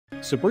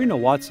Sabrina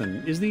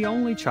Watson is the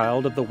only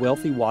child of the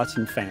wealthy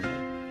Watson family.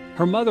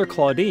 Her mother,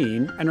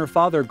 Claudine, and her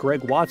father,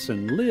 Greg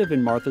Watson, live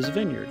in Martha's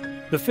Vineyard.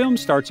 The film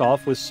starts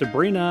off with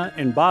Sabrina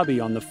and Bobby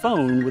on the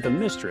phone with a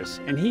mistress,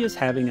 and he is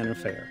having an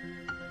affair.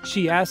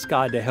 She asks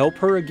God to help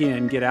her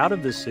again get out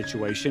of this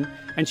situation,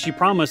 and she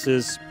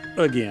promises,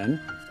 again,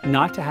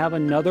 not to have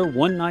another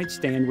one-night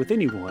stand with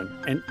anyone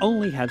and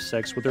only have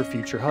sex with her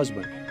future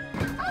husband.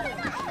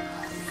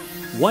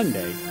 One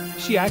day,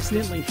 she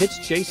accidentally hits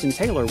Jason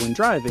Taylor when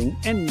driving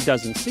and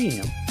doesn't see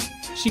him.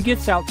 She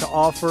gets out to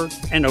offer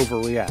and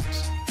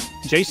overreacts.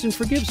 Jason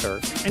forgives her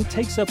and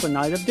takes up a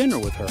night of dinner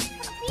with her.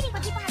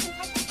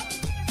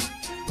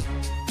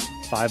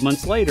 5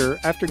 months later,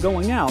 after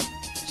going out,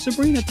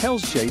 Sabrina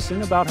tells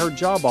Jason about her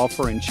job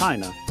offer in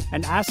China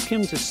and asks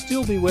him to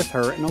still be with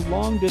her in a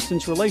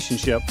long-distance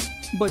relationship,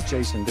 but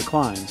Jason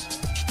declines.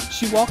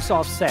 She walks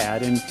off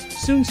sad and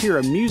soon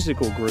hears a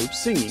musical group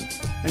singing,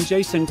 and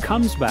Jason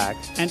comes back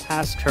and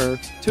asks her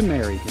to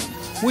marry him,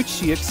 which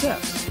she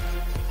accepts.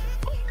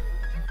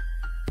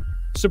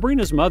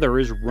 Sabrina's mother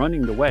is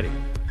running the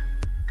wedding.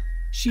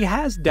 She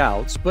has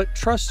doubts but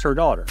trusts her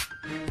daughter.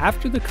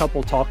 After the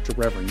couple talk to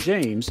Reverend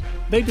James,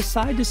 they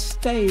decide to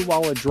stay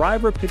while a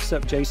driver picks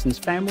up Jason's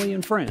family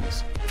and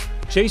friends.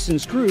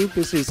 Jason's group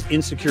is his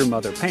insecure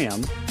mother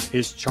Pam,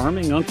 his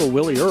charming Uncle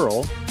Willie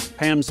Earl,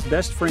 Pam's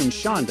best friend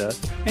Shonda,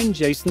 and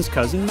Jason's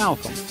cousin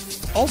Malcolm.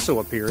 Also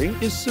appearing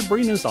is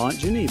Sabrina's aunt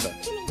Geneva.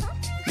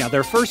 Now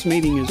their first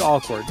meeting is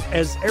awkward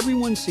as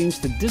everyone seems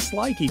to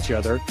dislike each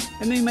other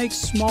and they make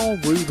small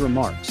rude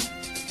remarks.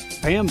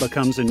 Pam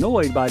becomes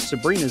annoyed by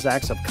Sabrina's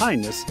acts of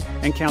kindness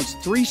and counts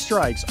 3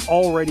 strikes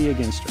already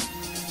against her.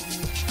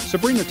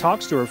 Sabrina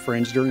talks to her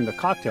friends during the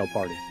cocktail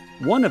party,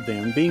 one of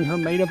them being her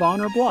maid of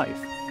honor Blythe.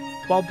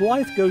 While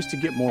Blythe goes to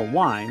get more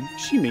wine,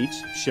 she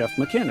meets Chef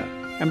McKenna,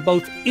 and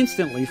both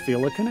instantly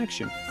feel a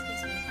connection.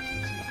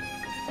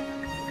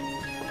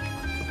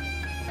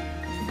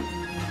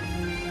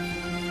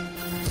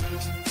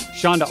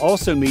 Shonda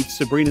also meets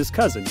Sabrina's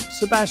cousin,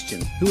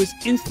 Sebastian, who is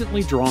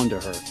instantly drawn to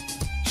her.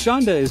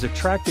 Shonda is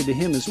attracted to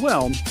him as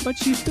well, but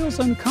she feels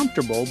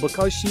uncomfortable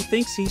because she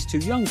thinks he's too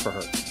young for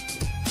her.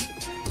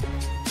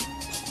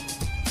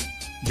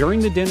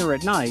 During the dinner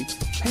at night,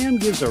 Pam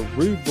gives a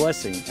rude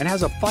blessing and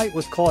has a fight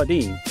with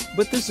Claudine,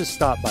 but this is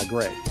stopped by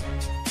Greg.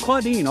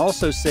 Claudine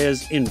also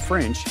says, in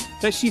French,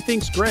 that she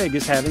thinks Greg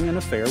is having an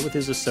affair with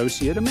his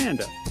associate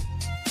Amanda.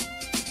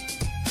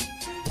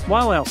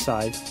 While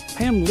outside,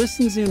 Pam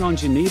listens in on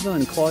Geneva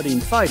and Claudine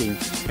fighting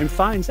and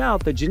finds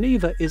out that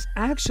Geneva is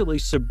actually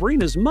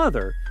Sabrina's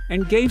mother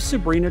and gave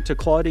Sabrina to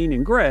Claudine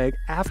and Greg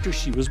after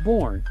she was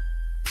born.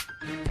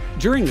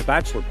 During the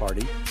bachelor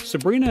party,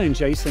 Sabrina and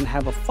Jason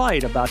have a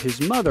fight about his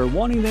mother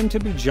wanting them to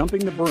be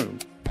jumping the broom.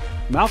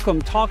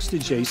 Malcolm talks to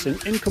Jason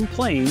and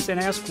complains and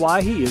asks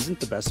why he isn't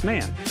the best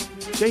man.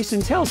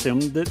 Jason tells him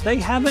that they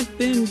haven't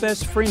been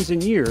best friends in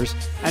years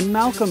and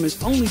Malcolm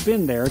has only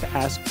been there to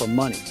ask for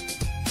money.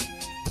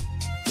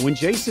 When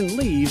Jason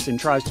leaves and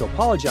tries to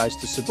apologize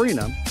to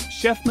Sabrina,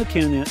 Chef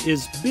McKenna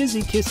is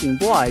busy kissing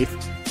Blythe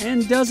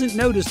and doesn't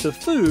notice the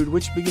food,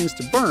 which begins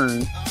to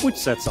burn, which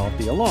sets off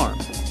the alarm.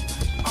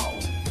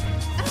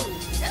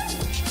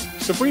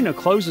 Sabrina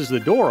closes the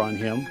door on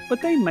him,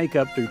 but they make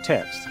up through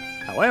text.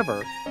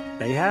 However,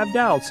 they have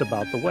doubts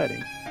about the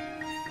wedding.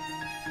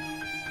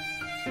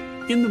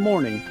 In the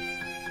morning,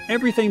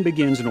 everything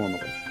begins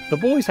normally. The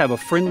boys have a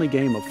friendly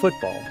game of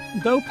football,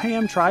 though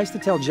Pam tries to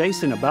tell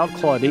Jason about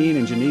Claudine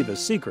and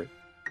Geneva's secret.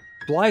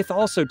 Blythe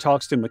also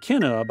talks to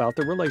McKenna about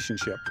the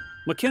relationship.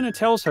 McKenna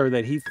tells her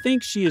that he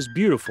thinks she is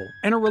beautiful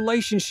and a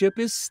relationship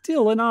is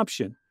still an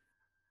option.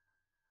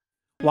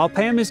 While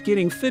Pam is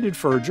getting fitted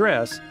for her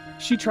dress,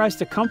 she tries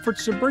to comfort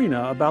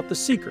Sabrina about the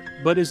secret,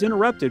 but is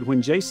interrupted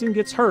when Jason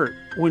gets hurt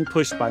when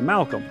pushed by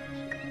Malcolm.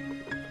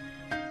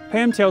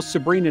 Pam tells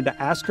Sabrina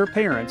to ask her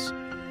parents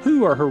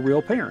who are her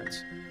real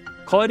parents.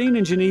 Claudine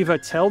and Geneva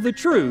tell the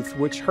truth,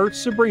 which hurts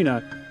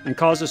Sabrina and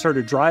causes her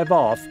to drive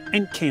off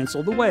and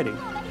cancel the wedding.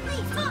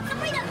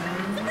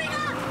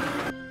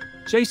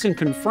 Jason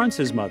confronts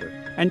his mother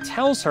and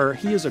tells her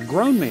he is a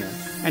grown man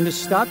and to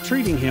stop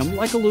treating him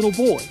like a little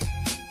boy.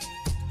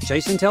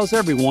 Jason tells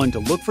everyone to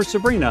look for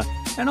Sabrina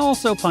and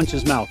also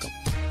punches Malcolm.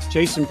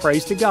 Jason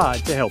prays to God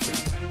to help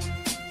him.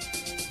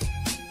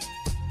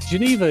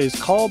 Geneva is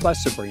called by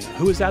Sabrina,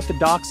 who is at the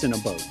docks in a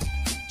boat.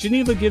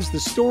 Geneva gives the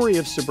story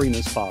of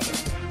Sabrina's father.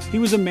 He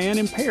was a man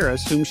in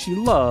Paris whom she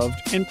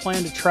loved and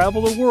planned to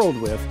travel the world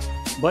with,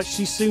 but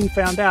she soon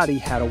found out he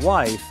had a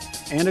wife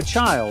and a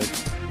child,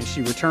 and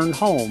she returned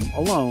home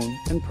alone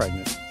and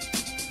pregnant.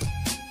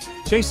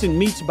 Jason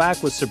meets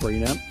back with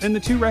Sabrina, and the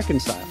two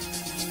reconcile.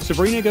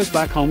 Sabrina goes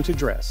back home to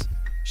dress.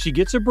 She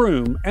gets a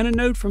broom and a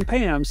note from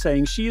Pam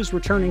saying she is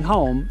returning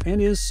home and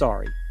is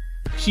sorry.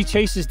 She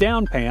chases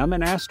down Pam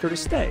and asks her to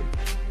stay.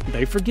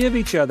 They forgive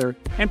each other,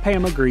 and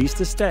Pam agrees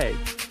to stay.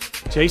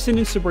 Jason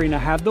and Sabrina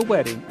have the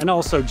wedding and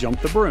also jump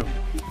the broom.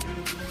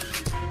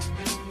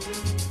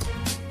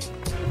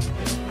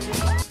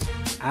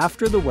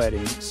 After the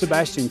wedding,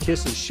 Sebastian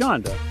kisses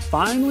Shonda,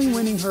 finally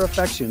winning her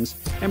affections,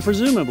 and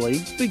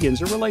presumably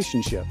begins a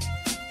relationship.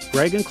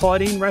 Greg and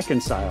Claudine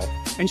reconcile,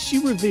 and she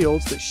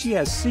reveals that she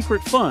has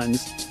secret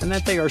funds and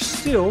that they are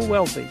still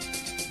wealthy.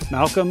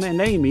 Malcolm and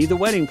Amy, the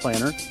wedding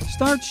planner,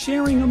 start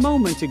sharing a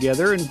moment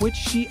together in which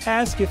she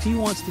asks if he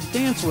wants to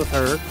dance with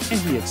her, and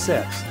he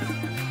accepts.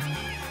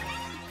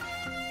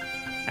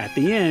 At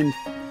the end,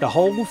 the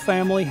whole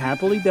family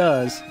happily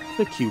does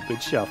the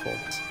Cupid Shuffle.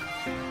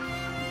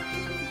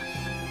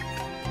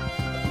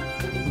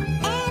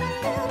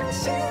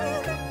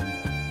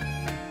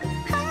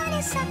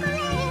 Honeysuckle